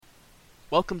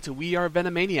Welcome to We Are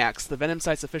Venomaniacs, the Venom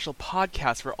Site's official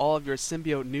podcast for all of your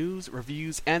symbiote news,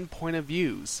 reviews, and point of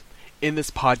views. In this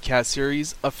podcast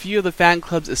series, a few of the fan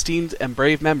club's esteemed and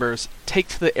brave members take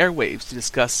to the airwaves to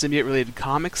discuss symbiote-related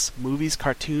comics, movies,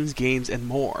 cartoons, games, and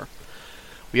more.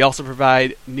 We also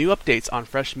provide new updates on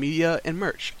fresh media and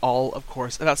merch, all, of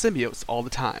course, about symbiotes all the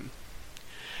time.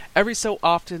 Every so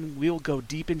often, we'll go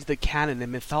deep into the canon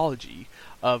and mythology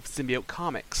of symbiote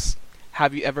comics.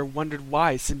 Have you ever wondered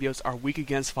why symbiotes are weak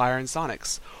against fire and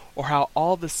sonics, or how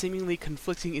all the seemingly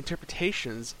conflicting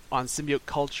interpretations on symbiote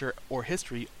culture or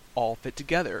history all fit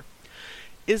together?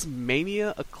 Is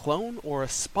Mania a clone or a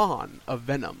spawn of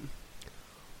Venom?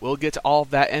 We'll get to all of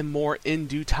that and more in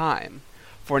due time.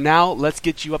 For now, let's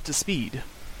get you up to speed.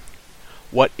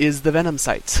 What is the Venom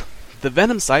Site? The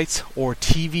Venom Site, or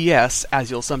TVS as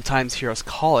you'll sometimes hear us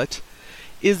call it,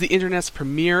 is the internet's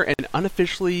premier and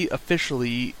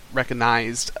officially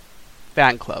recognized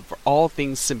fan club for all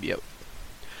things symbiote.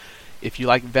 If you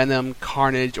like Venom,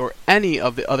 Carnage, or any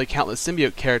of the other countless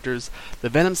symbiote characters, the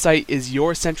Venom Site is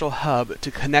your central hub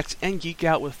to connect and geek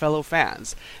out with fellow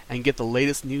fans and get the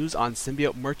latest news on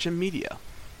symbiote merch and media.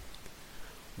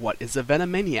 What is a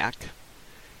Venomaniac?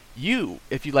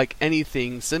 If you like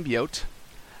anything symbiote.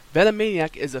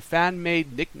 Venomaniac is a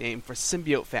fan-made nickname for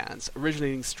symbiote fans,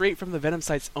 originating straight from the Venom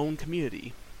Site's own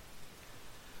community.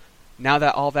 Now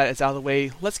that all that is out of the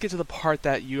way, let's get to the part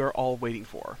that you are all waiting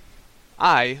for.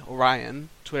 I, Orion,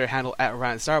 Twitter handle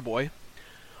 @OrionStarboy,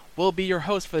 will be your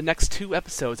host for the next 2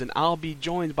 episodes, and I'll be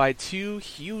joined by 2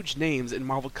 huge names in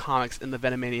Marvel Comics in the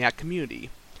Venomaniac community,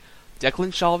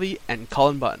 Declan Shalvey and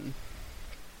Cullen Bunn.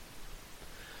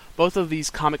 Both of these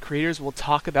comic creators will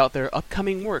talk about their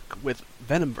upcoming work with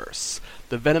Venomverse,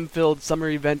 the Venom-filled summer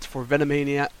event for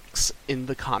Venomaniacs in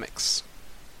the comics.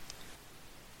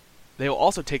 They will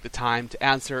also take the time to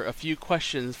answer a few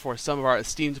questions for some of our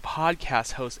esteemed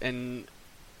podcast hosts and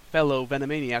fellow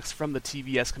Venomaniacs from the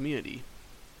TVS community.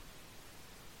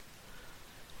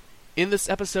 In this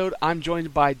episode, I'm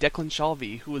joined by Declan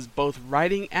Shalvey, who is both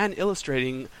writing and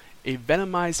illustrating a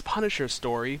Venomized Punisher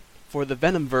story for the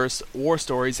Venomverse War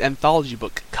Stories anthology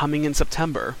book coming in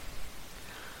September.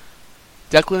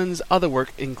 Declan's other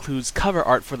work includes cover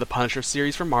art for the Punisher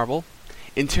series for Marvel,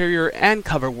 interior and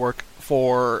cover work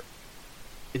for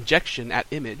Injection at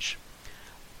Image,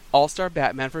 All-Star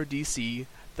Batman for DC,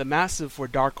 The Massive for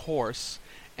Dark Horse,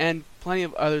 and plenty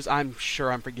of others I'm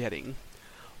sure I'm forgetting.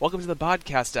 Welcome to the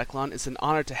podcast, Declan. It's an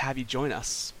honor to have you join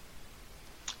us.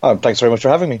 Thanks very much for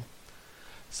having me.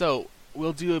 So,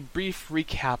 we'll do a brief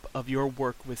recap of your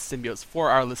work with symbiotes for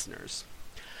our listeners.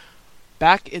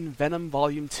 Back in Venom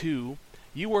Volume 2,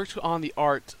 you worked on the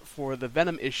art for the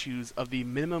Venom issues of the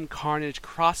Minimum Carnage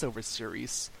crossover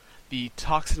series, the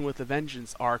Toxin with a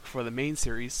Vengeance arc for the main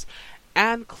series,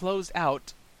 and closed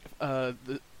out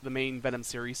the main Venom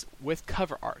series with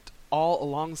cover art, all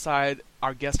alongside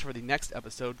our guest for the next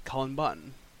episode, Cullen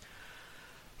Bunn.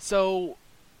 So,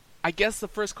 I guess the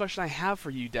first question I have for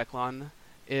you, Declan,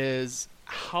 is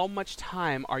how much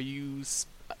time are you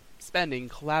spending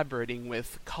collaborating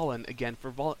with Cullen again for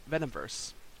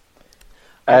Venomverse?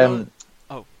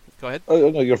 Go ahead. Oh,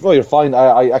 no, you're fine.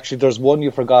 I actually, there's one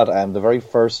you forgot. The very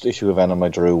first issue of Venom I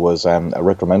drew was a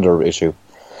Rick Remender issue.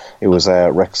 It was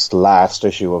Rick's last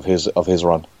issue of his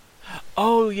run.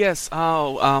 Oh yes.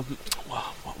 What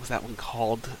was that one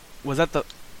called? Was that the?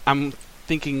 I'm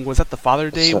thinking, was that the Father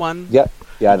Day one? Yeah,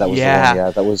 that was the one. Yeah,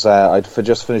 that was. I'd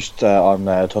just finished on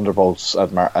Thunderbolts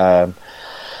and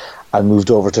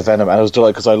moved over to Venom, and I was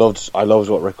delighted because I loved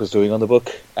what Rick was doing on the book.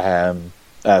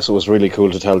 So it was really cool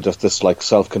to tell just this like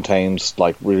self-contained,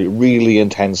 like really really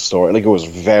intense story. Like it was a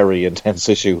very intense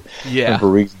issue. Yeah. I remember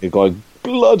reading it going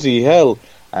bloody hell.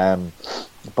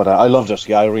 But I loved it.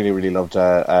 Yeah, I really really loved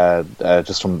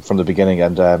just from the beginning,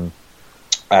 and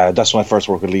that's when I first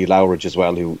worked with Lee Lowridge as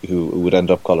well, who would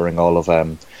end up colouring all of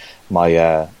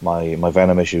my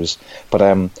Venom issues.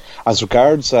 But as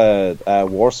regards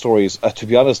War Stories, to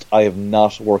be honest, I have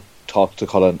not talked to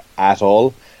Cullen at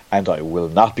all, and I will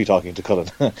not be talking to Cullen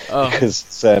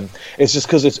because it's just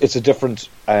because it's a different.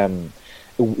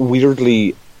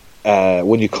 Weirdly,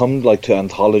 when you come like to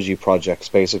anthology projects,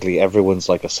 basically everyone's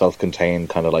like a self-contained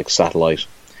kind of like satellite.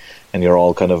 And you're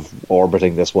all kind of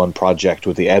orbiting this one project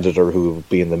with the editor who would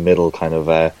be in the middle, kind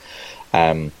of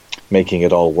making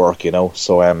it all work, you know.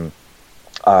 So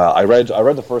I read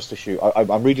the first issue.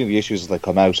 I'm reading the issues as they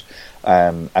come out,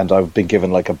 and I've been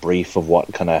given like a brief of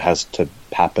what kind of has to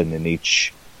happen in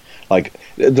each. Like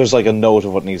there's like a note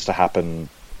of what needs to happen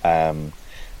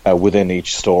within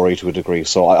each story to a degree.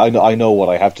 So I know what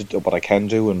I have to, what I can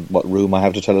do, and what room I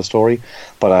have to tell a story.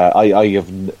 But I have,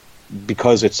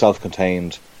 because it's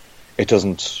self-contained. it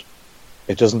doesn't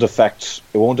it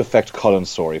won't affect Colin's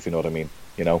story, if you know what I mean.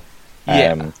 You know.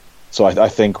 Yeah. So I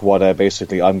think what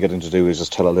basically I'm getting to do is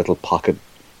just tell a little pocket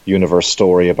universe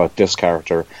story about this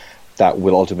character that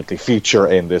will ultimately feature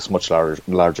in this much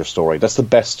larger story. That's the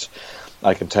best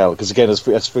I can tell, because again, as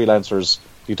freelancers,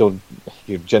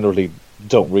 you generally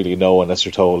don't really know unless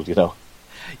you're told, you know.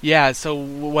 Yeah, so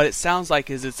what it sounds like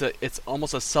is it's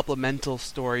almost a supplemental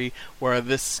story where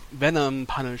this Venom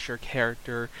Punisher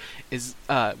character is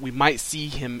we might see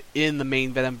him in the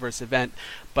main Venomverse event,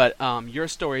 but your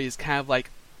story is kind of like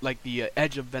the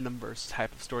Edge of Venomverse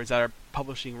type of stories that are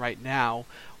publishing right now,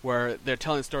 where they're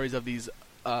telling stories of these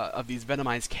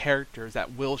Venomized characters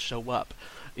that will show up,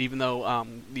 even though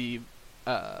the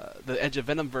Edge of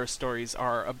Venomverse stories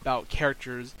are about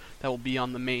characters that will be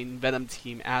on the main Venom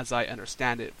team, as I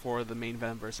understand it, for the main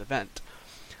Venomverse event.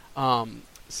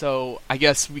 So I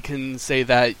guess we can say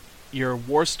that your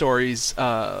War Stories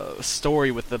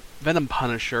story with the Venom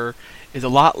Punisher is a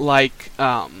lot like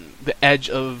the Edge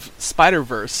of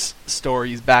Spider-Verse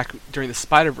stories back during the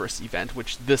Spider-Verse event,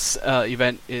 which this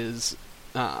event is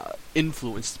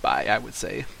influenced by, I would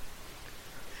say.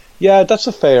 Yeah, that's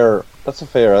a fair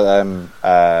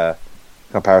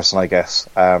comparison, I guess.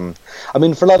 I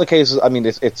mean, for a lot of cases, I mean,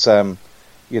 it's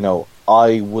you know,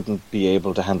 I wouldn't be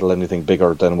able to handle anything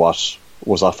bigger than what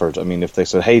was offered. I mean, if they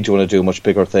said, "Hey, do you want to do a much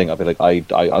bigger thing?" I'd be like,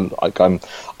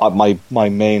 my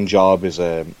main job is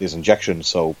injection,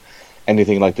 so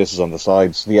anything like this is on the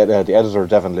sides. The editor,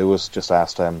 Devin Lewis, just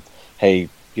asked, "Hey,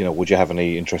 you know, would you have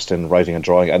any interest in writing and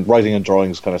drawing?" And writing and drawing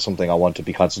is kind of something I want to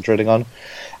be concentrating on.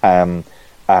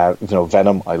 You know,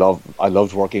 Venom. I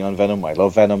loved working on Venom. I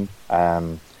love Venom. I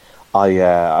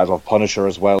love Punisher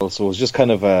as well. So it was just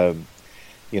kind of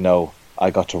you know,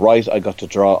 I got to write, I got to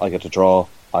draw, I get to draw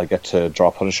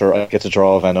Punisher, I get to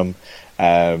draw Venom,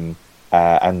 and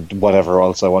whatever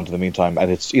else I want in the meantime.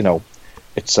 And it's, you know,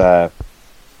 it's a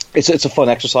fun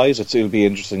exercise. It'll be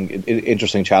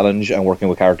interesting challenge, and working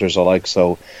with characters I like.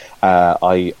 So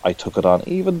I took it on,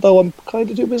 even though I'm kind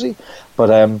of too busy.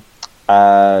 But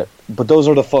those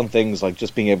are the fun things, like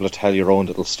just being able to tell your own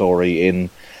little story in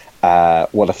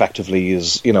what effectively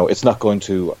is, you know, it's not going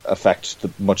to affect the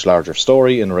much larger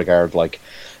story in regard, like,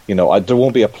 you know, there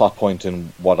won't be a plot point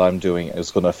in what I'm doing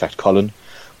is going to affect Colin,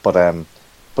 but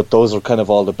those are kind of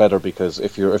all the better, because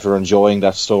if you're enjoying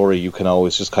that story, you can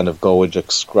always just kind of go and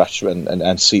just scratch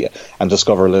and see and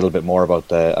discover a little bit more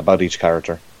about each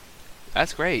character.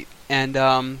 That's great. And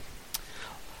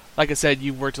like I said,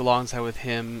 you worked alongside with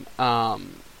him,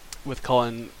 with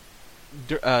Colin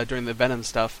during the Venom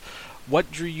stuff.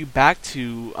 What drew you back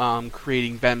to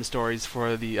creating Venom stories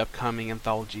for the upcoming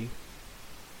anthology?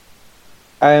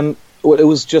 Well, it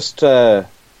was just it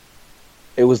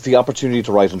was the opportunity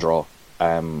to write and draw.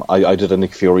 I did a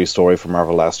Nick Fury story for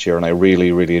Marvel last year, and I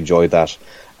really, really enjoyed that.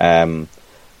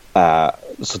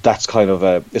 So that's kind of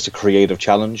it's a creative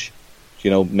challenge,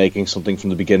 you know, making something from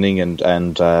the beginning and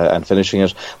finishing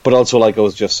it. But also, like I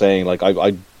was just saying, like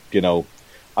I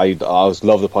always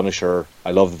love the Punisher,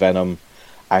 I love Venom,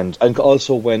 and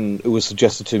also when it was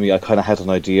suggested to me, I kind of had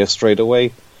an idea straight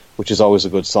away, which is always a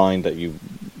good sign that you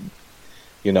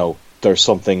know, there's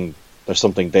something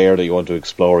there that you want to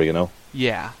explore, you know.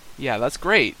 Yeah, that's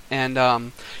great.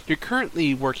 And you're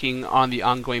currently working on the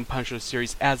ongoing Punisher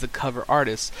series as a cover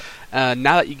artist. Now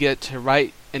that you get to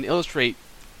write and illustrate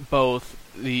both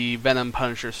the Venom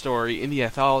Punisher story in the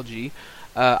anthology,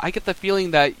 I get the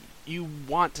feeling that you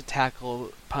want to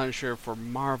tackle Punisher for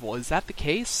Marvel. Is that the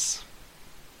case?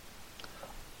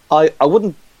 I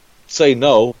wouldn't say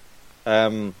no. I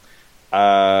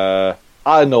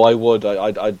know I would.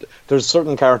 I there's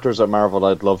certain characters at Marvel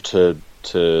I'd love to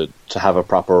have a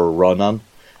proper run on,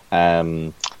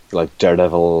 like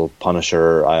Daredevil,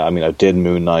 Punisher. I mean, I did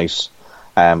Moon Knight.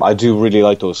 I do really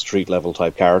like those street level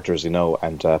type characters, you know,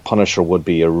 and Punisher would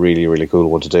be a really, really cool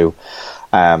one to do.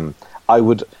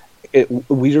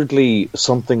 Weirdly,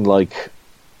 something like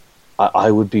I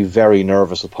would be very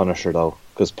nervous with Punisher though,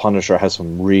 because Punisher has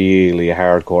some really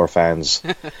hardcore fans.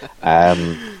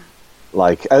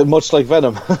 Like much like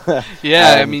Venom.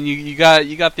 Yeah, I mean, you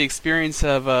got the experience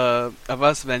of us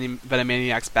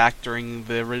Venomaniacs back during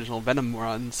the original Venom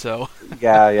run, so.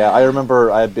 Yeah, I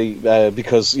remember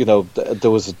because, you know, there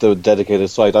was the dedicated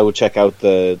site. I would check out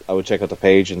the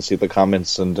page and see the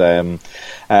comments, and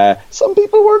some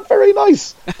people weren't very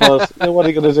nice. But you know, what are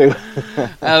you going to do?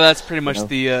 That's pretty much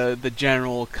the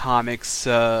general comics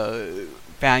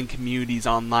fan communities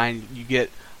online. You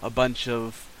get a bunch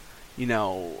of, you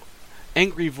know,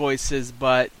 angry voices,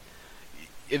 but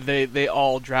they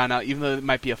all drown out. Even though it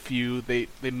might be a few, they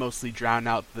mostly drown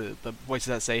out the voices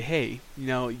that say, "Hey, you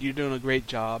know, you're doing a great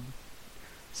job."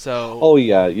 So, Oh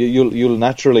yeah, you'll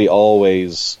naturally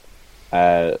always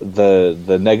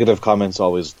the negative comments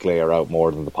always glare out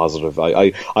more than the positive.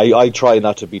 I try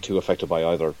not to be too affected by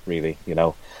either, really.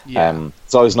 yeah.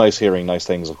 It's always nice hearing nice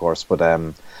things, of course, but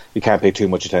you can't pay too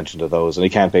much attention to those, and you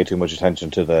can't pay too much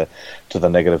attention to the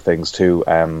negative things too.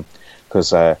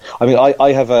 Because I mean,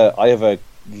 I have a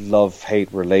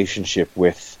love-hate relationship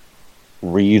with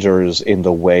readers in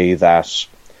the way that,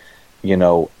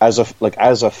 as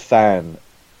a fan,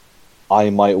 I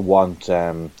might want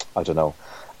I don't know.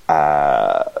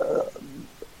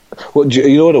 Well,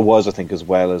 you know what it was, I think, as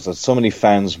well, is that so many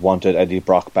fans wanted Eddie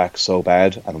Brock back so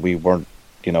bad, and we weren't.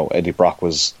 Eddie Brock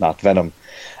was not Venom.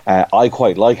 I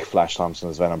quite like Flash Thompson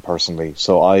as Venom personally,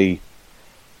 so I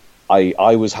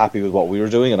was happy with what we were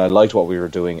doing, and I liked what we were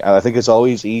doing. And I think it's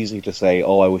always easy to say,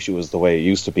 "Oh, I wish it was the way it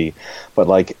used to be," but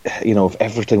if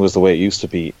everything was the way it used to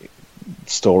be,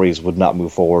 stories would not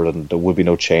move forward, and there would be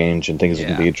no change, and things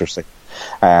wouldn't be interesting.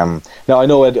 Now I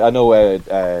know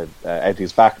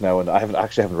Eddie's back now, and I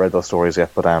haven't read those stories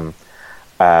yet, but and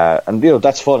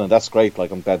that's fun and that's great.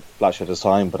 Like, I'm glad Flash had his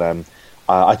time, but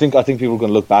I think people are going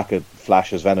to look back at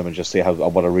Flash as Venom and just see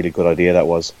what a really good idea that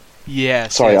was.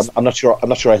 Yes. Sorry, yes. I'm not sure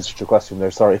I answered your question there.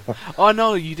 Sorry. Oh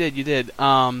no, you did.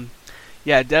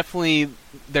 Yeah, definitely.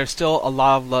 There's still a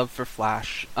lot of love for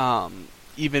Flash.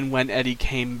 Even when Eddie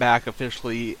came back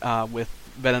officially with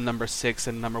Venom number 6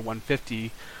 and number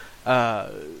 150,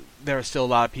 there are still a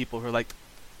lot of people who are like,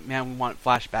 "Man, we want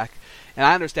Flash back." And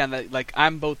I understand that. Like,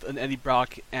 I'm both an Eddie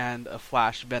Brock and a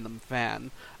Flash Venom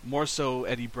fan. More so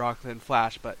Eddie Brock than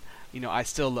Flash, but I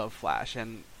still love Flash,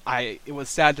 and it was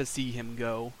sad to see him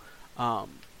go.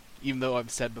 Even though I've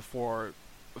said before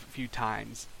a few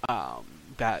times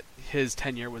that his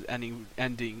tenure was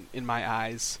ending in my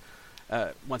eyes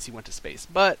once he went to space.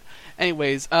 But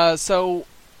anyways, so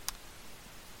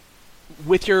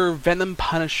with your Venom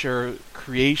Punisher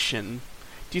creation,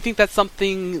 do you think that's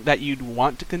something that you'd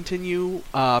want to continue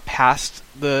past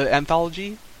the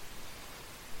anthology?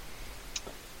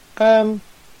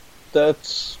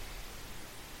 That's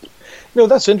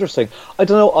that's interesting. I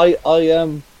don't know.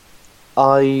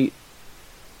 I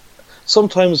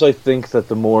sometimes I think that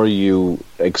the more you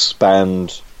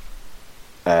expand,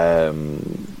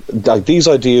 these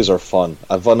ideas are fun.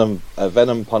 A Venom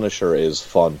Punisher is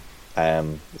fun.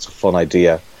 It's a fun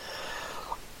idea.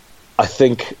 I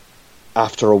think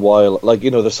after a while,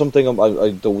 there's something.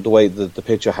 The way the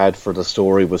pitch I had for the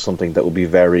story was something that would be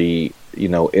very,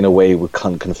 in a way, would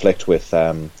conflict with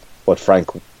what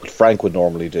Frank would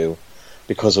normally do,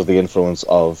 because of the influence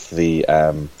of the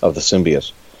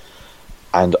symbiote.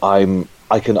 And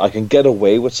I can get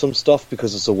away with some stuff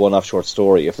because it's a one-off short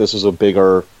story. If this was a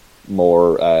bigger,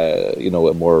 more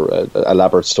a more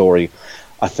elaborate story,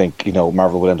 I think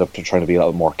Marvel would end up trying to be a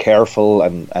little more careful,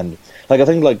 and I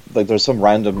think there's some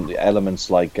random elements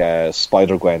like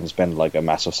Spider-Gwen's been like a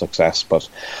massive success, but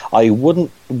I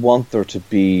wouldn't want there to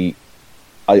be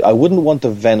I wouldn't want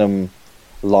the Venom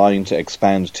line to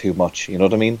expand too much. You know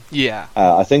what I mean? Yeah.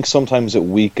 I think sometimes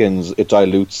it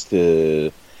dilutes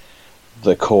the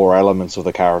core elements of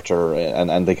the character,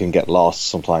 and they can get lost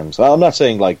sometimes. I'm not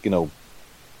saying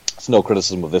it's no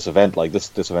criticism of this event. Like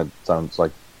this event sounds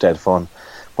like dead fun,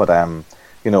 but I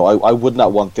would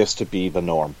not want this to be the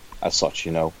norm as such.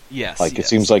 Yes. It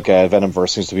seems like Venomverse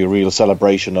seems to be a real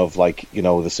celebration of the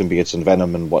symbiotes and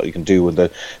Venom and what you can do and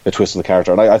the twist of the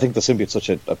character. And I think the symbiote's such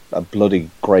a bloody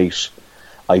great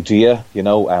idea,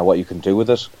 what you can do with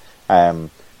it.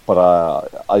 But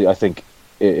I think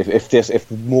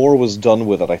if more was done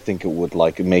with it, I think it would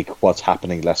make what's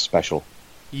happening less special.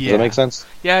 Yeah. Does that make sense?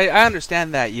 Yeah, I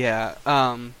understand that. Yeah.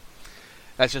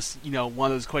 That's just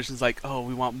one of those questions like, oh,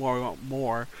 we want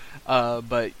more.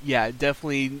 But yeah,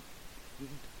 definitely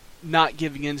not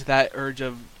giving into that urge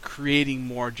of creating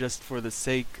more just for the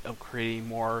sake of creating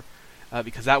more,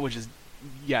 because that would just,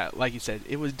 like you said,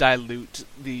 it would dilute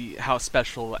how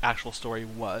special the actual story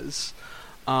was.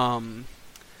 And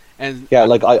yeah,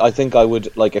 I think I would,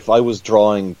 if I was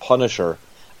drawing Punisher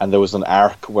and there was an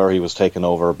arc where he was taken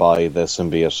over by the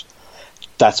symbiote,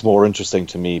 that's more interesting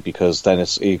to me, because then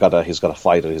he's got to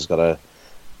fight it, he's got to,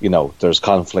 there's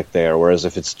conflict there. Whereas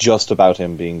if it's just about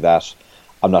him being that,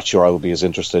 I'm not sure I would be as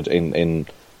interested in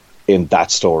that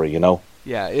story.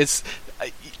 Yeah, it's.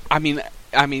 I mean,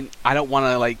 I don't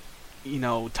want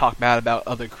to talk bad about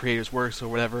other creators' works or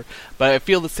whatever, but I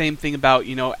feel the same thing about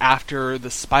after the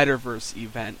Spider-Verse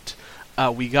event,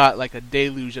 we got a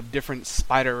deluge of different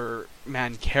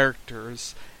Spider-Man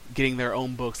characters getting their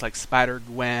own books, like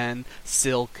Spider-Gwen,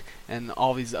 Silk, and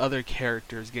all these other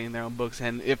characters getting their own books,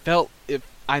 and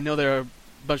I know there are a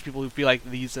bunch of people who feel like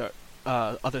these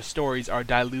other stories are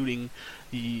diluting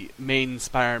the main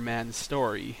Spider-Man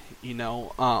story,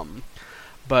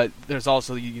 but there's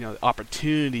also the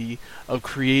opportunity of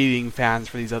creating fans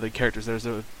for these other characters. There's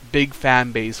a big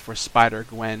fan base for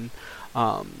Spider-Gwen.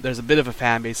 There's a bit of a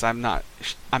fan base I'm not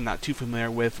too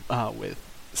familiar with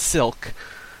Silk,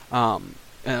 and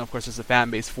of course there's a fan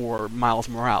base for Miles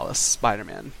Morales,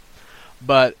 Spider-Man.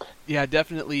 But yeah,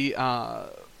 definitely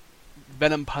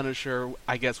Venom Punisher,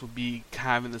 I guess, would be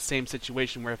kind of in the same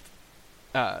situation where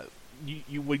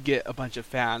you would get a bunch of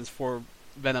fans for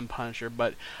Venom Punisher,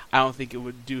 but I don't think it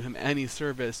would do him any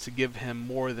service to give him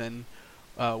more than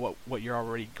what you're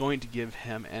already going to give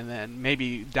him, and then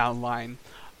maybe down the line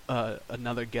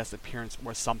another guest appearance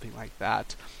or something like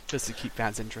that, just to keep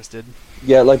fans interested.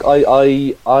 Yeah, like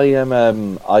I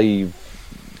am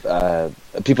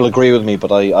people agree with me,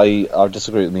 but I or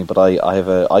disagree with me, but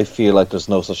I feel like there's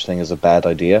no such thing as a bad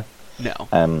idea.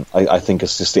 No. I think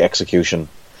it's just the execution.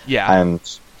 Yeah. And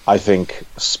I think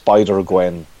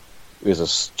Spider-Gwen is a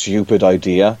stupid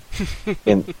idea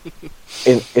in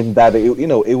that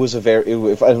it was a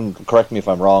very, correct me if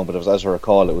I'm wrong, but it was, as I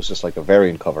recall, it was just like a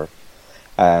variant cover.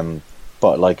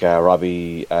 But like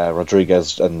Robbie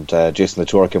Rodriguez and Jason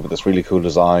Latour came with this really cool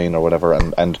design or whatever,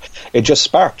 and it just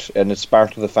sparked the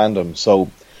fandom. So,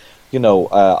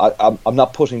 I'm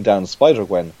not putting down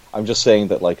Spider-Gwen. I'm just saying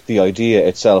that like the idea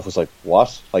itself was like,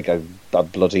 what? Like a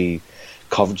bloody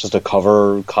cover, just a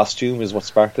cover costume is what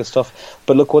sparked this stuff.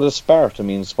 But look what it sparked. I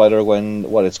mean, Spider-Gwen,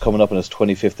 it's coming up in its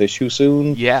 25th issue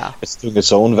soon. Yeah, it's doing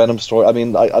its own Venom story. I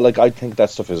mean, I think that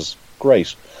stuff is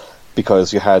great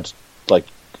because you had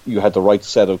the right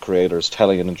set of creators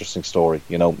telling an interesting story,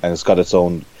 and it's got its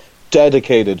own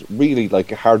dedicated, really like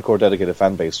hardcore dedicated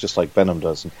fan base, just like Venom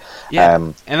does. Yeah,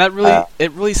 and that really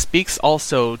it really speaks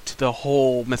also to the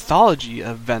whole mythology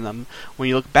of Venom. When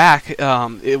you look back,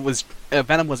 it was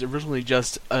Venom was originally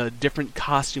just a different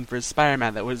costume for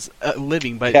Spider-Man that was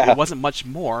living, but it wasn't much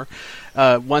more.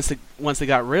 Once they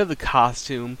got rid of the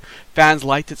costume, fans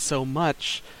liked it so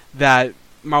much that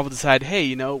Marvel decided,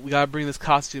 hey, we gotta bring this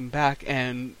costume back,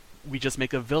 and we just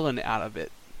make a villain out of it.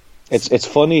 It's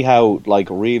funny how like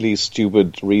really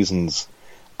stupid reasons,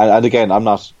 and again, I'm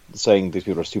not saying these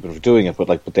people are stupid for doing it, but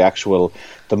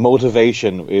the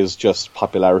motivation is just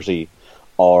popularity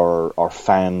or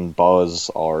fan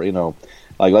buzz, or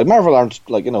like Marvel aren't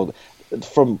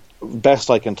from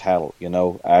best I can tell,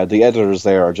 the editors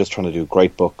there are just trying to do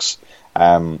great books,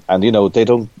 and they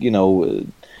don't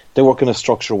they work in a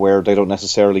structure where they don't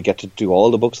necessarily get to do all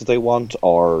the books that they want,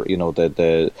 or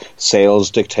the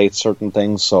sales dictate certain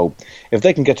things. So if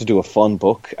they can get to do a fun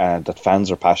book that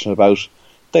fans are passionate about,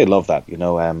 they love that.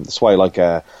 That's why and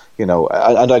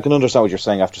I can understand what you're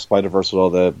saying after Spider-Verse with all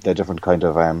the different kind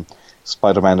of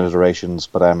Spider-Man iterations,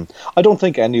 but I don't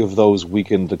think any of those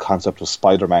weakened the concept of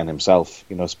Spider-Man himself.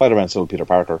 Spider-Man's still Peter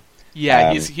Parker.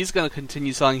 Yeah, he's going to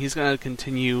continue selling. He's going to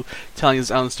continue telling his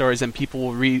own stories, and people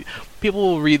will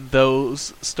read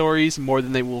those stories more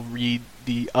than they will read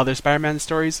the other Spider-Man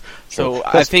stories. Sure. So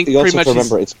I think pretty much.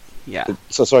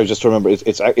 Just remember,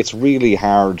 it's really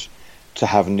hard to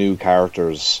have new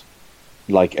characters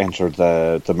enter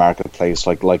the marketplace.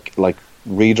 Like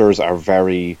readers are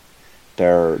very.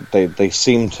 They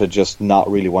seem to just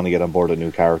not really want to get on board with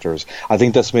new characters. I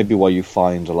think that's maybe why you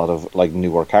find a lot of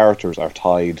newer characters are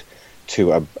tied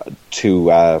to a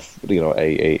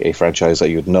franchise that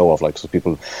you'd know of. So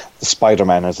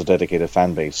Spider-Man has a dedicated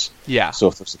fan base. Yeah. So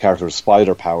if there's a character with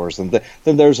spider powers, then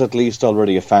there's at least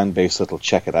already a fan base that'll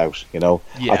check it out.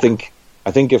 Yeah. I think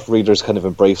if readers kind of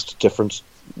embraced different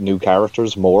new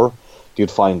characters more,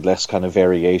 you'd find less kind of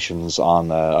variations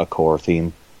on a core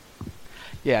theme.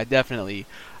 Yeah, definitely.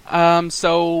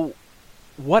 So,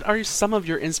 what are some of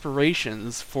your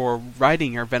inspirations for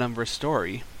writing your Venomverse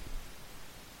story?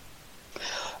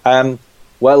 I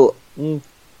don't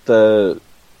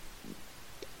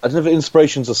have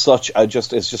inspirations as such.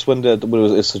 It's just when it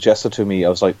was suggested to me, I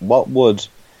was like,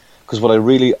 because what I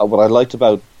liked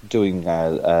about doing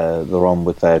the run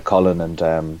with Colin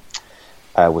and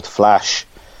with Flash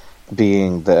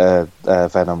being the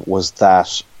Venom was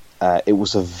that it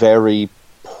was a very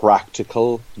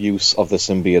practical use of the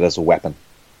symbiote as a weapon.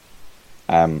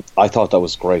 I thought that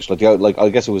was great. I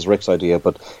guess it was Rick's idea,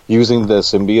 but using the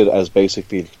symbiote as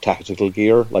basically tactical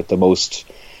gear, like the most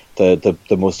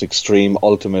extreme,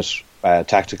 ultimate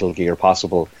tactical gear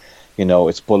possible.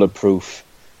 It's bulletproof.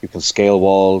 You can scale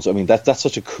walls. I mean, that's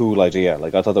such a cool idea. I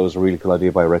thought that was a really cool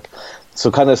idea by Rick.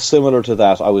 So kind of similar to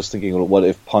that, I was thinking, what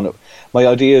if my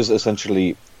idea is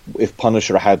essentially if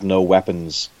Punisher had no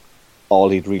weapons, all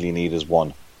he'd really need is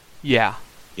one. Yeah.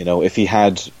 If he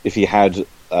had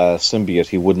a symbiote,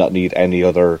 he would not need any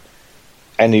other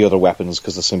any other weapons,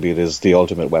 because the symbiote is the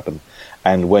ultimate weapon.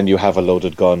 And when you have a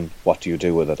loaded gun, what do you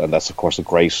do with it? And that's, of course, a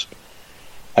great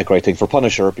thing for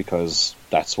Punisher, because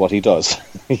that's what he does.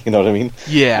 You know what I mean?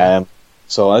 Yeah.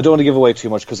 So I don't want to give away too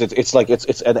much, because it's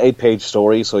an 8-page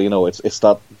story, so it's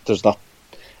not, there's not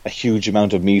a huge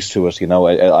amount of meat to it.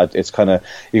 It's kind of,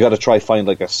 you got to try find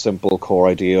like a simple core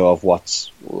idea of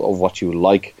what you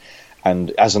like.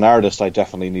 And as an artist, I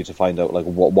definitely need to find out like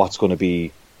what's going to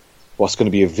be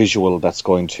a visual that's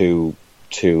going to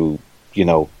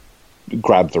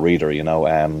grab the reader.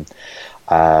 And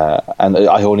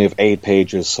I only have 8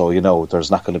 pages, so there's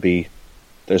going to be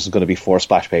 4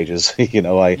 splash pages.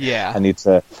 I need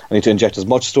to inject as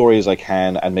much story as I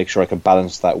can and make sure I can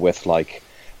balance that with like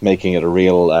making it a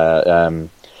real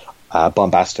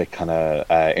bombastic kind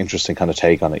of interesting kind of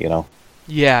take on it.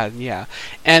 Yeah.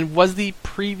 And was the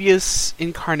previous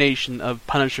incarnation of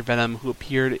Punisher Venom, who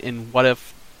appeared in What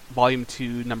If Volume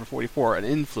 2, number 44, an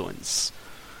influence?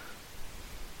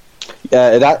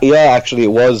 Actually,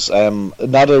 it was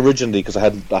not originally, because I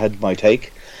had my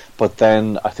take, but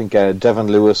then I think Devin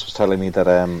Lewis was telling me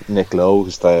that Nick Lowe,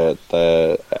 who's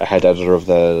the head editor of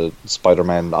the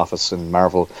Spider-Man office in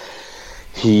Marvel,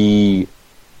 he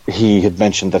had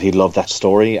mentioned that he loved that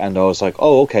story, and I was like,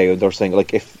 oh, okay. And they were saying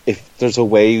like if there's a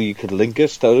way you could link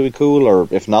it, that would be cool, or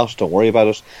if not, don't worry about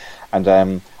it.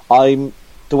 And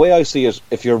the way I see it,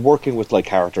 if you're working with like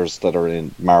characters that are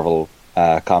in Marvel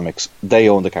comics, they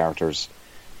own the characters.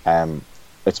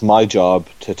 It's my job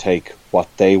to take what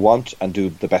they want and do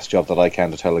the best job that I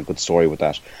can to tell a good story with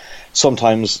that.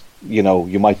 Sometimes,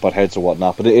 you might butt heads or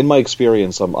whatnot, but in my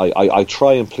experience, I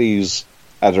try and please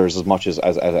editors as much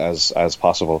as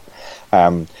possible.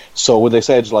 So when they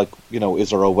said like, is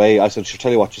there a way, I said, sure,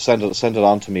 tell you what, you send it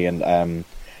on to me, and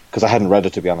because I hadn't read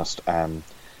it, to be honest.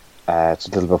 It's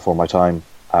a little before my time.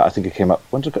 I think it came out.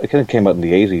 It came out in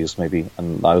the 80s, maybe,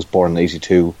 and I was born in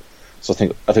 82. So I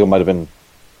think it might have been.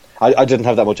 I didn't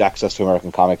have that much access to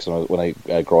American comics when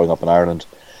I growing up in Ireland.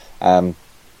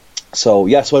 So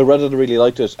I read it and really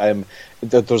liked it.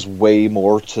 There's way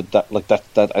more to that. Like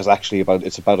that is actually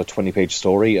it's about a 20-page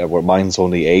story, where mine's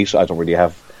only 8. I don't really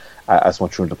have as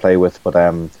much room to play with,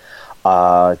 but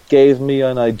gave me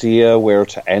an idea where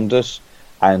to end it,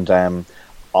 and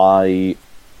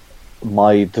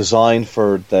my design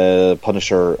for the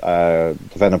Punisher, the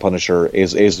Venom Punisher,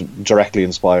 is directly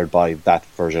inspired by that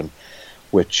version,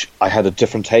 which I had a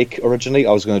different take originally.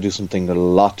 I was going to do something a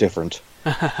lot different.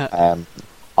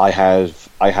 I had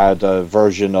a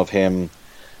version of him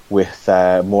with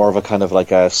more of a kind of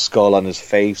like a skull on his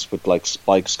face with like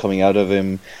spikes coming out of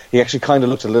him. He actually kind of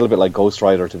looked a little bit like Ghost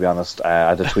Rider, to be honest. I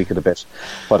had to tweak it a bit,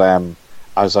 but I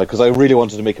was like, because I really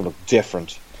wanted to make him look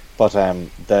different. But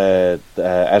the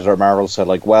editor at Marvel said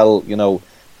like, well, you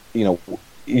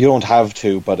don't have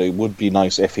to, but it would be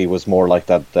nice if he was more like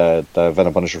that the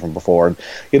Venom Punisher from before. And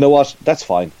you know what? That's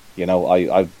fine.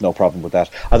 I've no problem with that.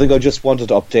 I think I just wanted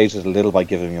to update it a little by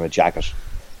giving him a jacket.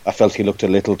 I felt he looked a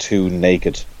little too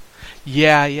naked.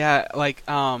 Yeah. Like,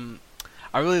 I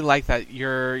really like that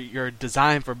your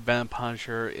design for Venom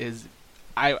Punisher is,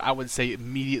 I would say,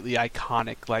 immediately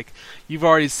iconic. Like, you've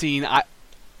already seen.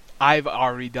 I've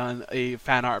already done a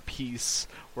fan art piece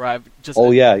where I've just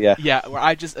where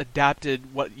I just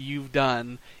adapted what you've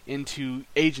done into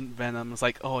Agent Venom. It's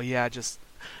like, oh yeah, just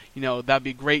that'd be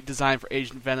a great design for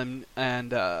Agent Venom.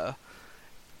 And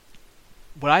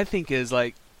what I think is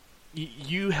like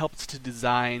you helped to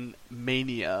design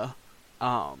Mania,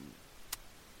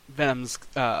 Venom's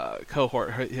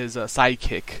cohort, his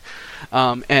sidekick,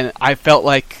 and I felt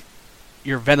like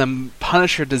your Venom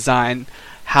Punisher design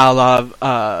had a lot of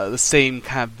the same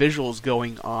kind of visuals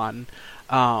going on,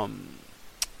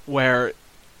 where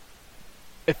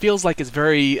it feels like it's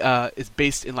very it's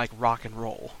based in like rock and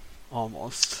roll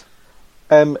almost.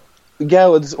 I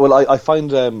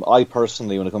find I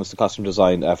personally, when it comes to costume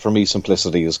design, for me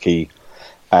simplicity is key.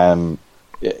 You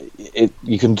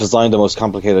can design the most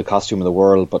complicated costume in the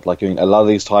world, but like, a lot of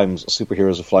these times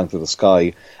superheroes are flying through the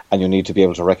sky, and you need to be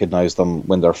able to recognize them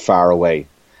when they're far away.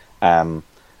 So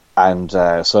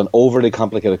an overly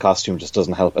complicated costume just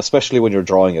doesn't help, especially when you're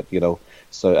drawing it,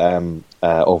 so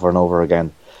over and over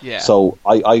again. Yeah. So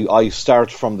I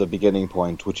start from the beginning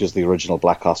point, which is the original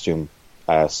black costume,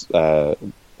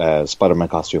 Spider-Man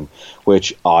costume,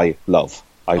 which I love.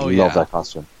 I love that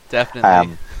costume.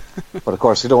 Definitely. But of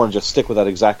course, you don't want to just stick with that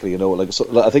exactly,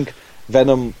 I think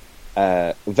Venom,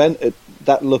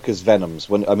 that look is Venom's.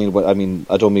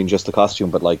 I don't mean just the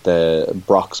costume, but like the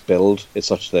Brock's build. It's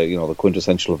such the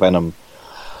quintessential Venom.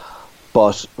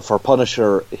 But for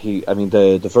Punisher,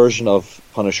 the version of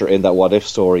Punisher in that What If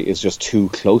story is just too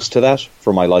close to that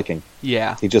for my liking.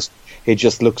 Yeah. He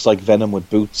just looks like Venom with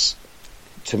boots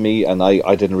to me, and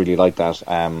I didn't really like that.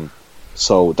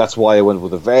 So that's why I went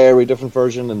with a very different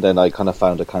version, and then I kind of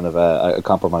found a kind of a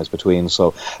compromise between.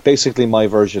 So basically, my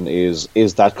version is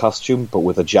that costume, but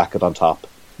with a jacket on top.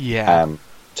 Yeah.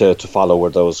 To follow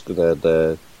where those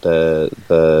the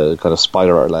kind of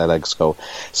spider legs go.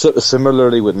 So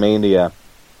similarly with Mania,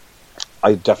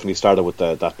 I definitely started with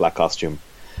that black costume,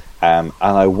 and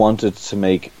I wanted to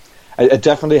make. It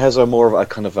definitely has a more of a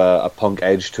kind of a punk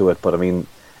edge to it, but I mean,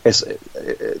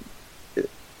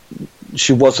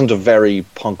 she wasn't a very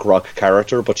punk rock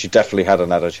character, but she definitely had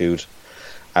an attitude.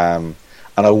 And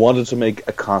I wanted to make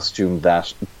a costume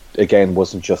that, again,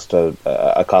 wasn't just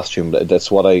a costume.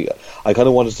 That's what I kind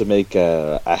of wanted to make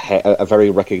a very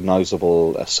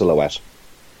recognizable silhouette.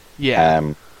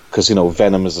 Yeah. Because,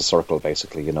 Venom is a circle,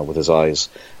 basically, with his eyes.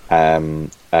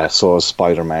 So is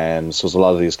Spider-Man, so is a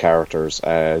lot of these characters.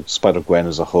 Spider-Gwen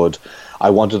is a hood. I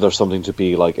wanted there something to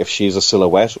be like, if she's a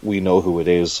silhouette, we know who it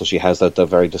is. So she has that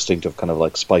very distinctive kind of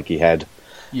like spiky head.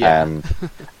 Yeah.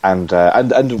 And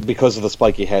because of the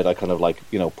spiky head, I kind of like,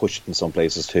 push it in some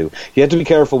places too. You have to be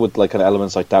careful with like kind of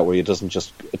elements like that where it doesn't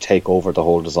just take over the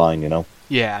whole design,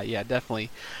 Yeah, definitely.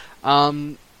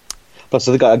 Plus,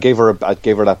 I think I gave her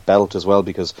that belt as well,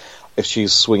 because if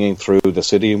she's swinging through the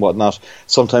city and whatnot,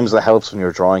 sometimes it helps when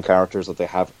you're drawing characters that they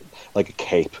have like a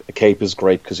cape. A cape is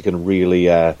great because you can really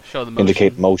show the motion.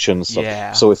 Indicate motion and stuff.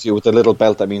 Yeah. So if you with the little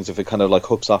belt, that means if it kind of like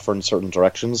hooks off her in certain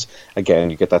directions, again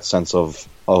you get that sense of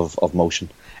motion.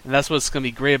 And that's what's going to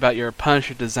be great about your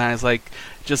Punisher design, is like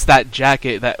just that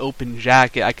jacket, that open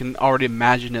jacket. I can already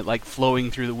imagine it like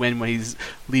flowing through the wind when he's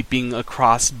leaping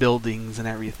across buildings and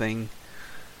everything.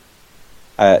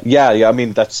 Yeah. I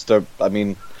mean,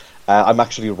 I'm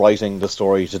actually writing the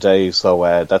story today,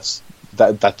 so that's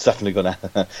definitely gonna.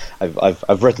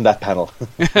 I've written that panel.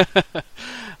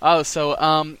 Oh, so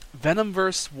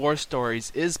Venomverse War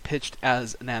Stories is pitched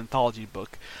as an anthology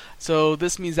book. So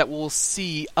this means that we'll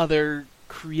see other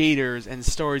creators and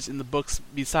stories in the books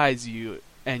besides you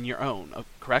and your own.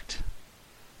 Correct?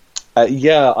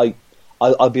 Yeah.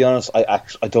 I'll be honest. I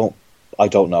don't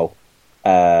know.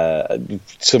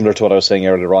 Similar to what I was saying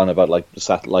earlier on about like the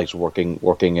satellite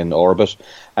working in orbit.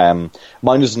 Mine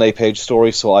is an 8-page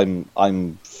story, so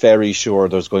I'm very sure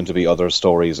there's going to be other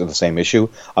stories in the same issue.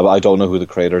 I don't know who the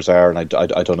creators are, and I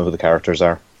don't know who the characters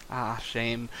are.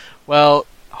 Shame. Well,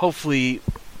 hopefully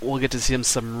we'll get to see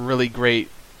some really great,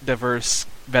 diverse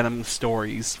Venom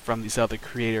stories from these other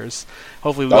creators.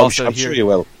 Hopefully we I'm sure you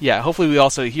will. Yeah, hopefully we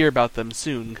also hear about them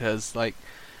soon, because like.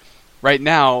 Right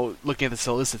now, looking at the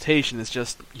solicitation, it's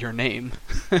just your name.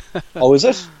 Oh, is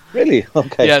it? Really?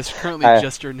 Okay. Yeah, it's currently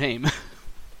just your name.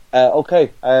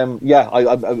 Okay. Yeah.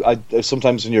 I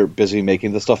sometimes when you're busy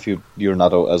making the stuff, you're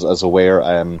not as aware.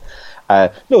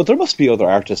 No, there must be other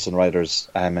artists and writers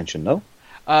mentioned. No.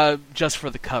 Just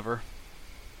for the cover.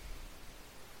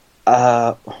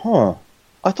 I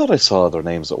thought I saw other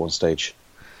names at one stage.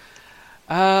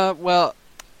 Well.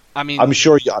 I mean, I'm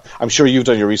sure you've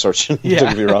done your research. Yeah.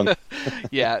 Don't get me wrong.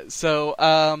 Yeah.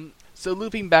 So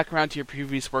looping back around to your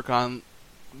previous work on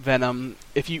Venom,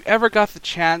 if you ever got the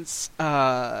chance,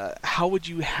 how would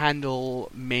you handle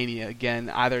Mania again,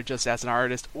 either just as an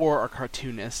artist or a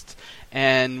cartoonist?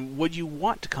 And would you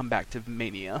want to come back to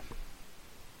Mania?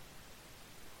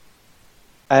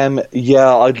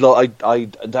 Yeah, I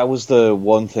that was the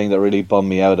one thing that really bummed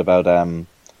me out about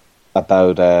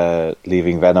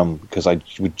leaving Venom, because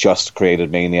we just created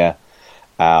Mania.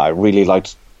 I really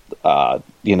liked, I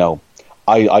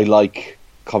like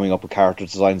coming up with character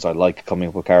designs. I like coming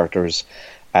up with characters,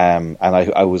 and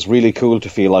I was really cool to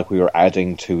feel like we were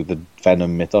adding to the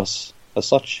Venom mythos as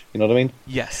such. You know what I mean?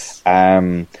 Yes.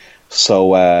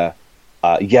 So yeah,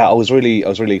 I was really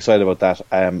excited about that.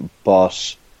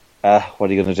 But what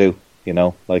are you going to do?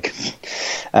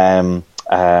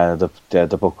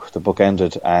 The book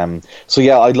ended. So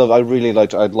yeah, I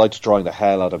liked drawing the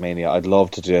hell out of Mania. I'd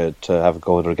love to have a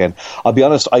go at it again. I'll be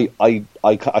honest, I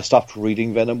stopped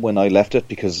reading Venom when I left it,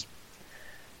 because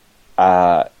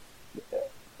it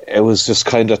was just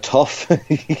kind of tough.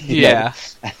 Yeah.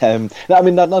 I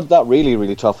mean, not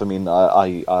really tough. I mean,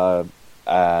 I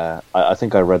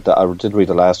think I did read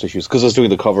the last issues because I was doing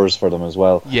the covers for them as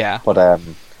well. Yeah. But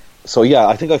so yeah,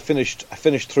 I think I finished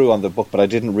through on the book, but I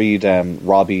didn't read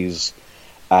Robbie's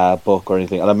book or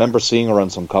anything. And I remember seeing her on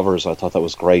some covers. I thought that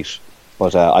was great,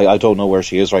 but I don't know where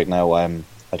she is right now. I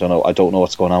don't know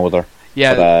what's going on with her.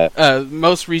 Yeah. But,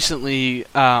 most recently,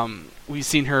 we've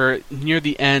seen her near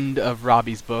the end of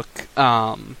Robbie's book.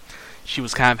 she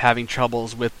was kind of having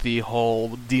troubles with the whole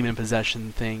demon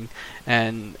possession thing,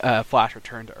 and Flash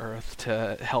returned to Earth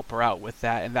to help her out with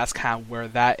that, and that's kind of where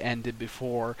that ended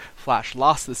before Flash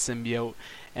lost the symbiote,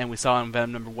 and we saw in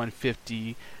Venom number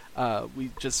 150,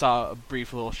 we just saw a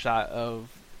brief little shot of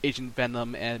Agent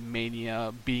Venom and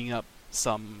Mania beating up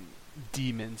some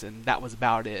demons, and that was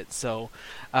about it. So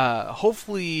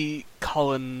hopefully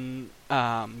Cullen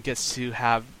gets to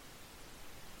have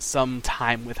some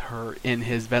time with her in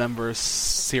his Venomverse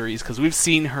series, because we've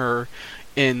seen her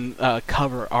in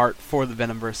cover art for the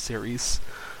Venomverse series.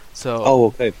 So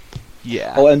okay.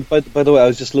 Yeah. Oh, and by the way, I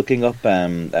was just looking up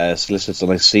solicits,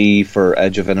 and I see for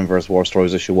Edge of Venomverse War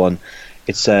Stories issue 1,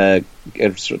 it's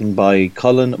written by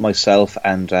Cullen, myself,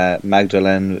 and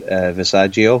Magdalene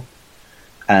Visaggio,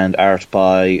 and art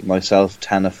by myself,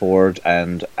 Tana Ford,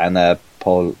 and Anna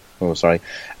Paula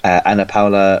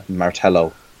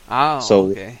Martello. Oh,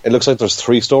 so okay. It looks like there's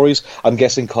 3 stories. I'm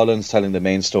guessing Cullen's telling the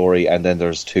main story, and then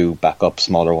there's 2 backup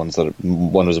smaller ones,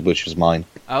 one of which is mine.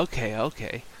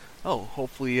 Okay. Oh,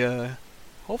 hopefully. Oh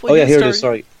yeah, here it is.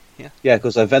 Sorry. Yeah,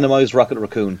 because Venomized Rocket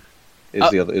Raccoon is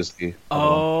the other.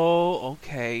 Oh,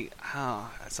 okay. I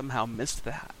somehow missed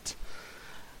that,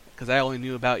 because I only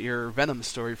knew about your Venom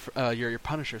story, your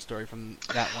Punisher story from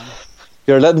that one.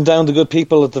 You're letting down the good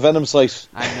people at the Venom site.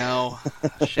 I know.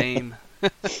 Shame.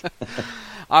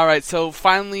 Alright, so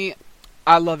finally,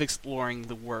 I love exploring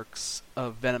the works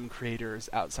of Venom creators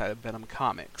outside of Venom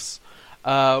Comics.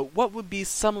 What would be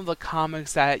some of the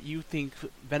comics that you think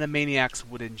Venomaniacs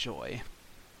would enjoy,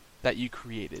 that you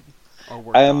created or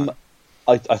worked on?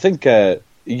 I think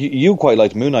you quite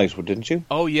liked Moon Knight, didn't you?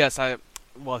 Oh yes,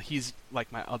 well, he's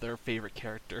like my other favorite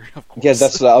character, of course. Yeah,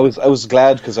 that's. I was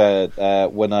glad, because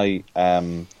when I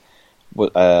went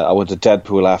to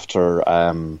Deadpool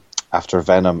after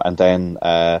Venom, and then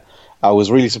I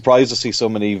was really surprised to see so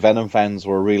many Venom fans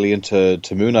were really into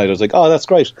Moon Knight. I was like, oh, that's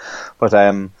great. But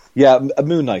yeah,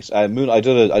 Moon Knight. I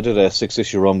did a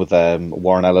 6-issue run with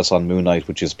Warren Ellis on Moon Knight,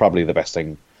 which is probably the best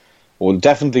thing. Well,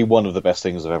 definitely one of the best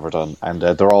things I've ever done. And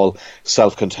they're all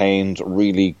self-contained,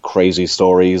 really crazy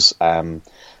stories.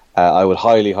 I would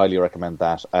highly, highly recommend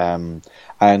that.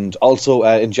 And also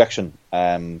Injection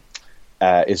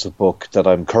is a book that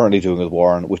I'm currently doing with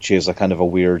Warren, which is a kind of a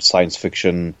weird science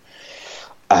fiction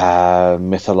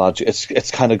mythology. It's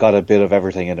kind of got a bit of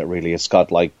everything in it, really. It's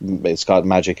got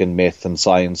magic and myth and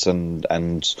science and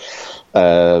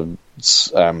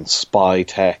spy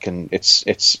tech, and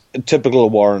it's a typical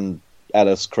Warren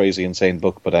Ellis crazy insane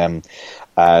book. But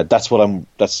that's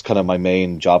kind of my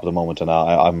main job at the moment, and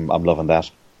I'm loving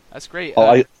that. That's great.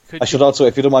 I should also,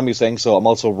 if you don't mind me saying so, I'm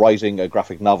also writing a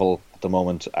graphic novel at the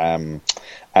moment.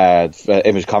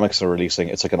 Image Comics are releasing.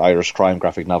 It's like an Irish crime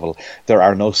graphic novel. There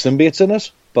are no symbiotes in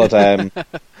it, but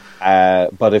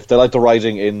but if they like the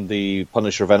writing in the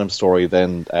Punisher Venom story,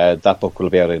 then that book will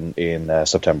be out in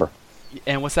September.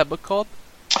 And what's that book called?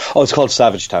 Oh, it's called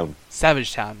Savage Town.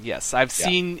 Savage Town. Yes, I've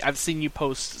seen you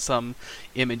post some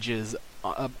images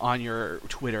on your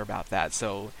Twitter about that,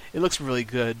 so it looks really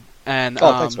good. And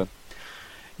thanks, man.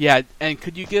 Yeah, and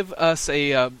could you give us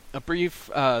a brief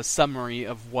summary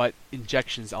of what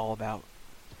Injection is all about?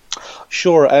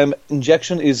 Sure.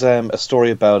 Injection is a story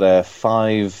about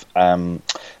 5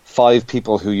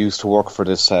 people who used to work for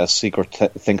this secret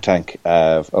think tank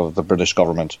of the British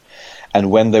government, and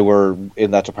when they were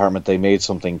in that department, they made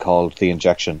something called the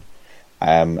Injection,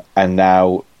 and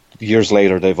now, years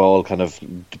later, they've all kind of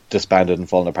disbanded and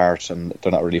fallen apart, and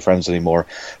they're not really friends anymore.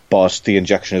 But the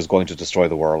Injection is going to destroy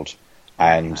the world,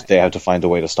 and they have to find a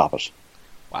way to stop it.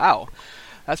 Wow,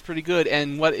 that's pretty good.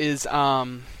 And what is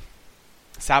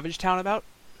Savage Town about?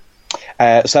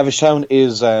 Savage Town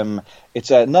is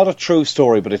it's not a true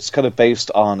story, but it's kind of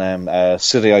based on a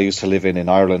city I used to live in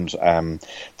Ireland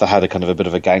that had a kind of a bit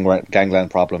of a gangland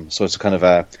problem. So it's a kind of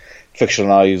a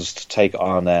fictionalized take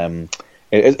on.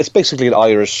 It's basically an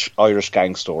Irish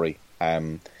gang story.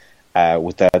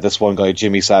 With this one guy,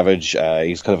 Jimmy Savage.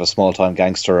 He's kind of a small time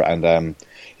gangster, and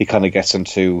he kind of gets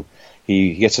into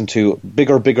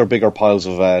bigger piles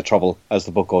of trouble as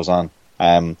the book goes on.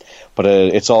 But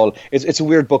it's a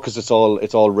weird book, because it's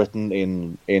all written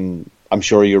in. I'm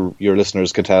sure your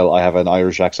listeners can tell I have an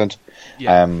Irish accent.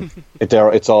 Yeah.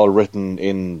 It's all written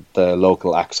in the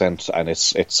local accent, and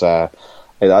it's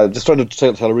I'm just trying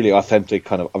to tell a really authentic,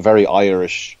 kind of a very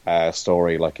Irish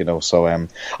story, So I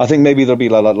think maybe there'll be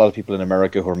a lot of people in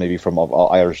America who are maybe from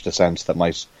Irish descent that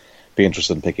might be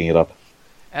interested in picking it up.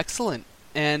 Excellent.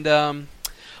 And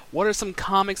what are some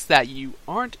comics that you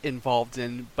aren't involved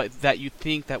in, but that you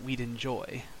think that we'd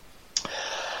enjoy?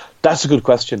 That's a good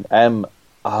question.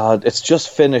 It's just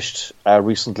finished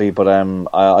recently, but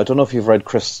I don't know if you've read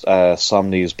Chris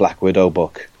Somney's Black Widow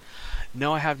book.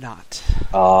 No, I have not.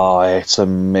 Oh, it's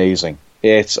amazing.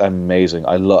 It's amazing.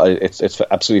 I love it's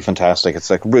absolutely fantastic.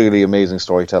 It's like really amazing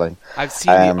storytelling. I've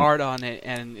seen the art on it,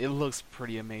 and it looks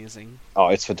pretty amazing. Oh,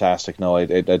 it's fantastic. No,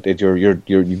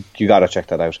 you gotta check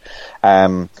that out.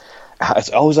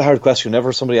 It's always a hard question.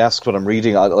 Whenever somebody asks what I'm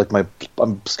reading,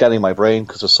 I'm scanning my brain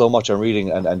because there's so much I'm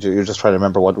reading, and you're just trying to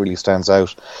remember what really stands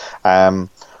out.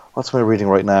 What's my reading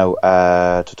right now?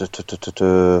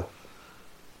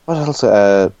 What else?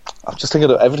 I'm just thinking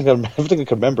of everything I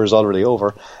can remember is already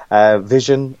over.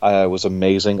 Vision was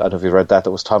amazing. I don't know if you read that.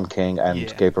 That was Tom King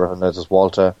and Gabriel Hernandez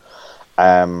Walter.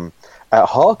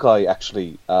 Hawkeye,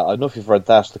 actually, I don't know if you've read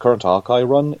that. The current Hawkeye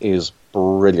run is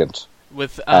brilliant.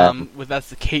 With that's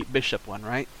the Kate Bishop one,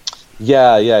 right?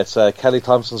 Yeah. It's Kelly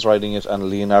Thompson's writing it, and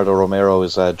Leonardo Romero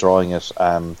is drawing it.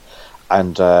 I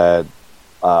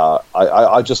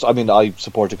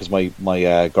support it because my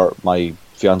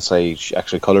fiance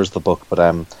actually colours the book, but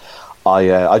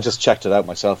I just checked it out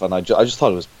myself, and I just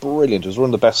thought it was brilliant. It was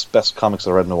one of the best comics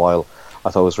I've read in a while.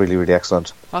 I thought it was really, really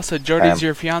excellent. Also, Jordy's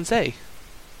your fiance.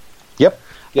 Yep.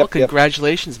 Well,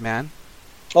 congratulations, man.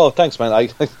 Oh, thanks, man. I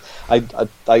think I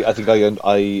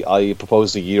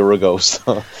proposed a year ago.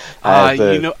 So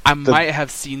I might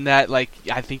have seen that. Like,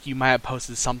 I think you might have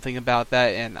posted something about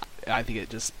that, and I think it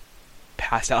just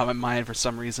passed out of my mind for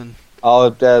some reason.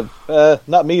 Oh,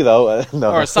 not me though.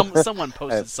 No. Or someone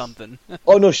posted something.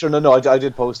 Oh no, sure, no, I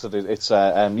did post it. It's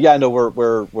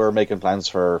we're making plans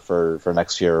for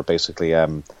next year. Basically,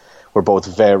 we're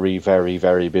both very, very,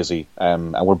 very busy,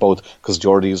 and we're both because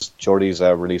Jordy's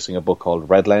releasing a book called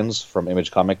Red Lens from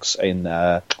Image Comics in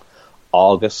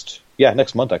August. Yeah,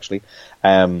 next month actually.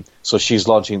 So she's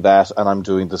launching that, and I'm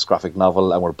doing this graphic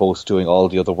novel, and we're both doing all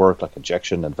the other work like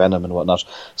Injection and Venom and whatnot.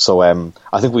 So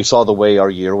I think we saw the way our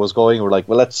year was going. We're like,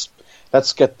 well, let's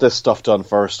get this stuff done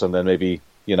first, and then maybe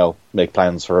make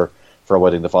plans for a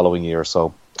wedding the following year.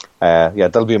 So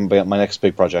that'll be my next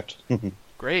big project.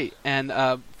 Great. And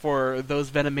for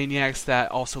those Venomaniacs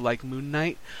that also like Moon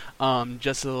Knight,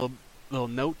 just a little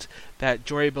note that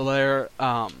Jory Belair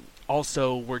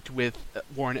also worked with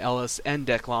Warren Ellis and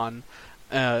Declan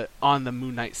on the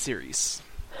Moon Knight series.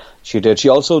 She did. She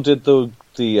also did the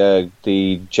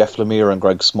Jeff Lemire and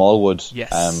Greg Smallwood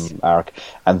arc,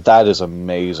 and that is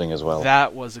amazing as well.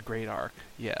 That was a great arc.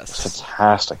 Yes, it's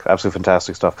fantastic, absolutely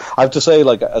fantastic stuff. I have to say,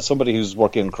 like, as somebody who's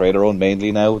working creator-owned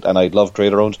mainly now, and I love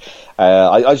creator-owned,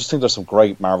 I just think there's some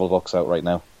great Marvel books out right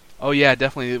now. Oh yeah,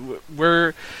 definitely.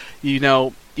 We're,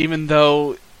 even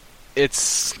though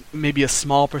it's maybe a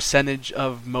small percentage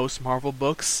of most Marvel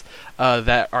books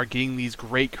that are getting these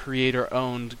great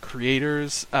creator-owned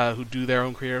creators who do their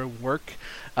own creator work.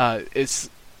 It's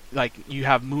like you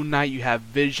have Moon Knight, you have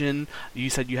Vision, you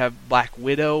said you have Black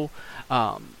Widow.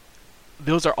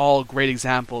 Those are all great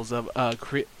examples of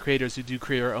creators who do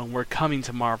creator-owned work coming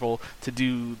to Marvel to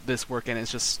do this work, and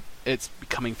it's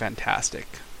becoming fantastic.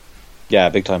 Yeah,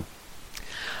 big time.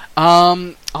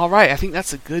 Alright, I think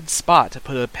that's a good spot to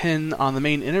put a pin on the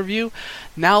main interview.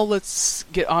 Now let's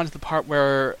get on to the part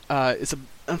where it's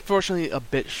unfortunately a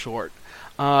bit short.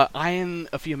 I and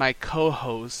a few of my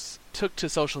co-hosts took to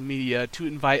social media to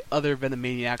invite other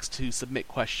Venomaniacs to submit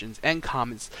questions and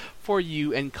comments for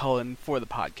you and Cullen for the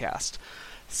podcast.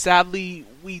 Sadly,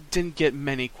 we didn't get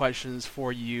many questions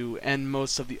for you, and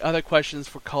most of the other questions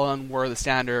for Cullen were the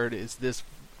standard "is this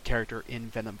character in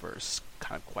Venomverse?"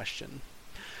 kind of question.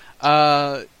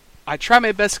 I try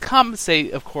my best to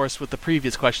compensate, of course, with the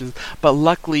previous questions, but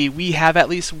luckily we have at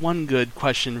least one good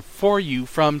question for you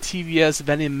from TVS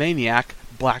Venomaniac,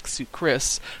 Black Suit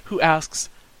Chris, who asks,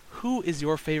 who is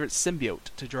your favorite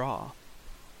symbiote to draw?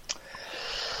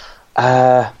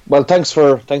 Well, thanks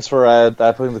for putting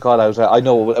the call out. I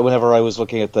know whenever I was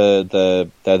looking at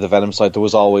the Venom site, there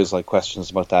was always like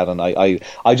questions about that, and I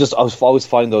always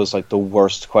find those like the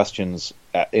worst questions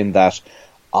in that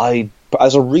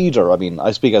as a reader,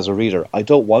 I speak as a reader, I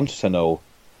don't want to know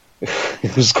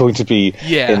who's going to be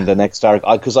in the next arc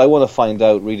because I want to find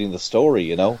out reading the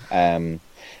story. Is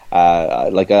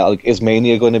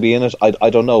Mania going to be in it? I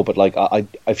don't know, but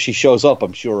if she shows up,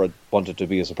 I'm sure I'd want it to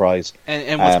be a surprise.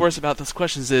 And what's worse about those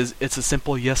questions is it's a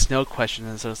simple yes/no question,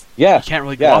 and so you can't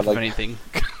really go off of anything.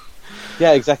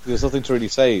 Yeah, exactly. There's nothing to really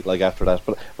say after that.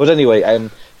 But anyway,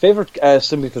 favorite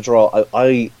symbiote to draw.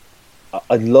 I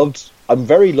loved. I'm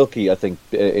very lucky, I think,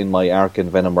 in my arc in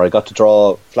Venom where I got to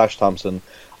draw Flash Thompson,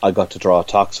 I got to draw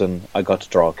Toxin, I got to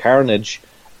draw Carnage,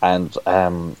 and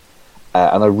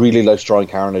I really liked drawing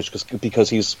Carnage because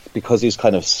he's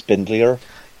kind of spindlier.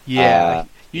 Yeah,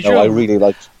 You No, drew I really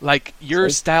liked. like your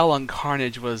Sorry? style on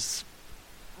Carnage was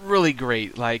really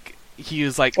great. Like he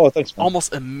was like Oh, thanks, man.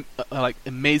 almost like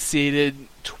emaciated,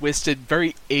 twisted,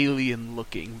 very alien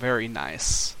looking, very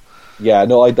nice. Yeah,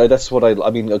 no, that's what I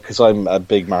mean, because I'm a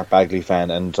big Mark Bagley fan,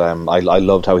 and I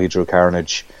loved how he drew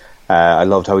Carnage. I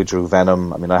loved how he drew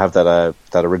Venom. I mean, I have that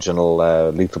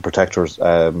original Lethal Protectors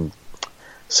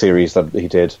series that he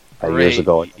did years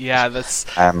ago. Yeah, that's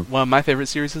one of my favorite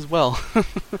series as well.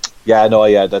 Yeah, no,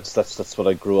 yeah, that's what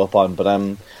I grew up on. But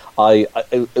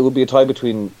it would be a tie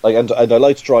between like, and I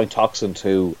liked drawing Toxin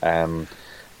too.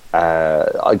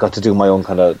 I got to do my own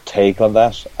kind of take on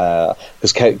that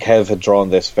because Kev had drawn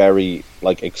this very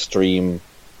like extreme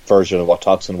version of what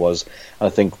Toxin was, and I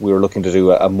think we were looking to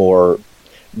do a more,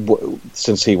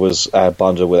 since he was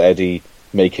bonded with Eddie,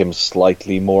 make him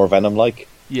slightly more Venom-like.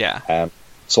 Yeah.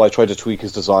 So I tried to tweak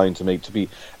his design to be,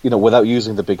 without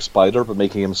using the big spider, but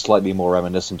making him slightly more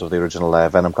reminiscent of the original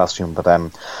Venom costume. But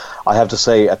I have to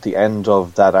say, at the end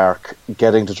of that arc,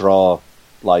 getting to draw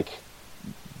like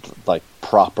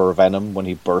proper Venom when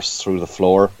he bursts through the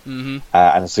floor, and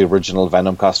it's the original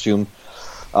Venom costume.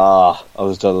 I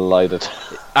was delighted.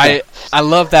 I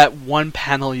love that one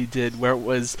panel you did where it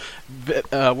was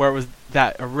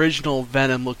that original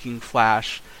Venom looking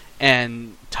Flash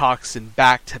and Toxin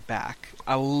back to back.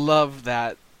 I love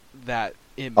that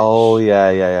image. Oh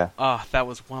yeah. Oh, that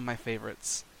was one of my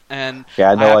favorites. And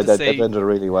yeah, no, I that ended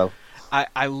really well.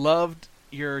 I loved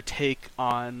your take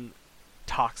on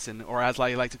Toxin, or as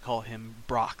I like to call him,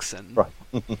 Broxin. Right.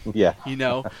 Yeah.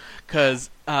 Because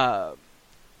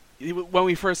when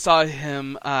we first saw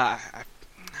him, I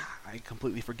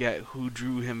completely forget who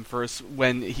drew him first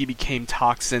when he became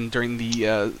Toxin during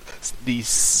the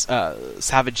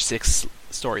Savage 6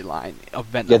 storyline of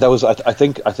Venom. Yeah, that was. I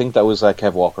think that was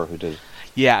Kev Walker who did.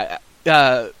 Yeah,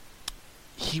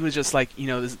 he was just like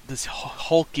this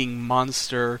hulking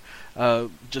monster,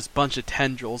 just bunch of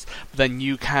tendrils. But then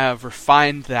you kind of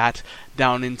refined that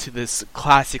down into this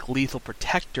classic Lethal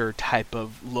Protector type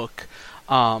of look,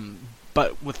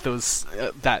 but with those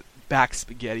that back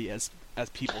spaghetti as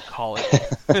people call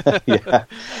it. Yeah.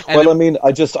 Well, I mean,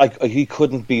 he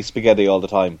couldn't be spaghetti all the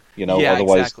time, Yeah,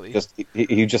 otherwise exactly.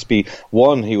 he'd just be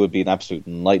one. He would be an absolute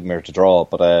nightmare to draw,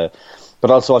 but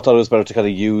also I thought it was better to kind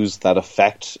of use that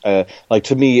effect. Like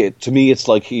to me, it's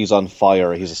like he's on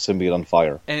fire. He's a symbiote on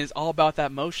fire, and it's all about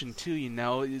that motion too.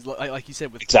 It's like you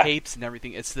said with exactly. capes and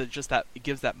everything. It's just that it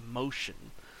gives that motion.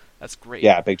 That's great.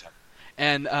 Yeah, big time.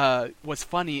 And what's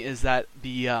funny is that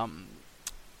the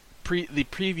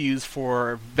previews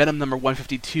for Venom number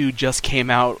 152 just came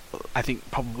out, I think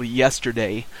probably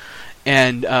yesterday.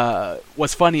 And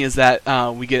what's funny is that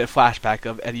we get a flashback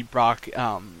of Eddie Brock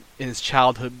in his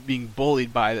childhood being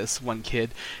bullied by this one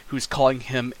kid who's calling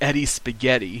him Eddie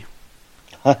Spaghetti.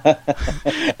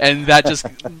 And that just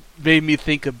made me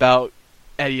think about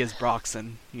Eddie as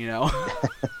Broxin,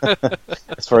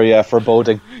 It's very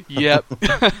foreboding. Yep.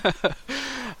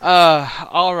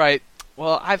 All right.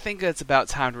 Well, I think it's about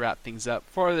time to wrap things up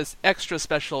for this extra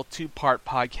special 2-part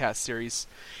podcast series.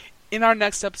 In our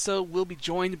next episode, we'll be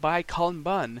joined by Colin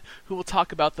Bunn, who will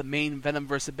talk about the main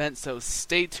Venomverse event, so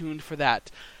stay tuned for that.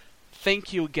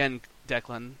 Thank you again,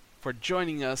 Declan, for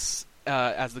joining us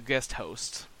as the guest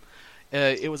host.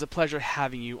 It was a pleasure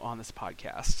having you on this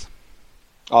podcast.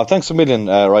 Oh, thanks a million,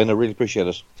 Ryan. I really appreciate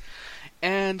it.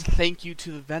 And thank you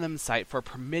to the Venom site for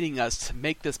permitting us to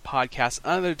make this podcast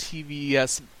under the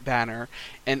TVS banner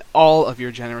and all of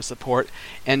your generous support.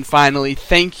 And finally,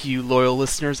 thank you, loyal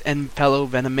listeners and fellow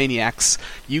Venomaniacs.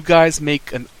 You guys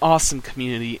make an awesome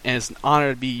community, and it's an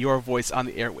honor to be your voice on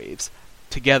the airwaves.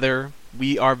 Together,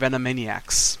 we are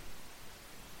Venomaniacs.